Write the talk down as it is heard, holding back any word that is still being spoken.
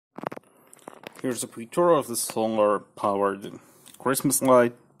Here's a picture of the solar powered Christmas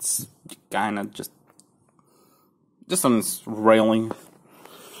lights, kinda just on this railing.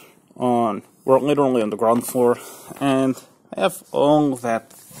 We're literally on the ground floor, and I have all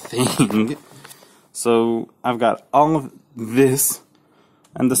that thing. So I've got all of this,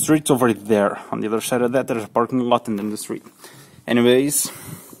 and the street's over there. On the other side of that, there's a parking lot and then the street. Anyways,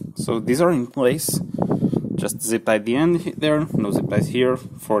 so these are in place. Just zip tie the end there, no zip ties here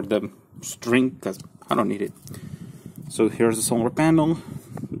for the string because I don't need it. So here's the solar panel,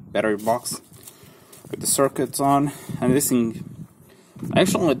 battery box with the circuits on, and this thing, I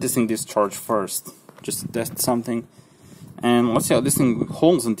actually let this thing discharge first, just to test something, and let's see how this thing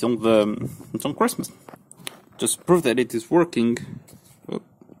holds until Christmas. Just to prove that it is working. Oh,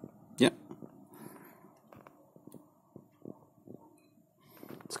 yeah.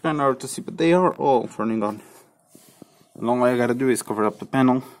 It's kind of hard to see, but they are all turning on. And all I gotta do is cover up the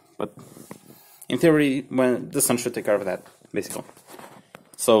panel, but in theory, when the sun should take care of that, basically.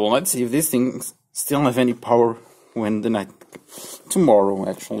 So let's see if these things still have any power when the night... tomorrow,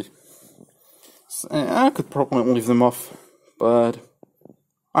 actually. So, I could probably leave them off, but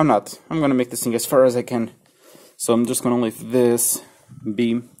I'm not. I'm gonna make this thing as far as I can. So I'm just gonna leave this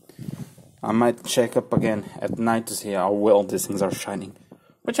be. I might check up again at night to see how well these things are shining.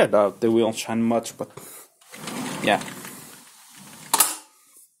 Which I doubt they will shine much, but yeah.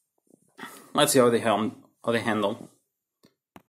 Let's see how they handle.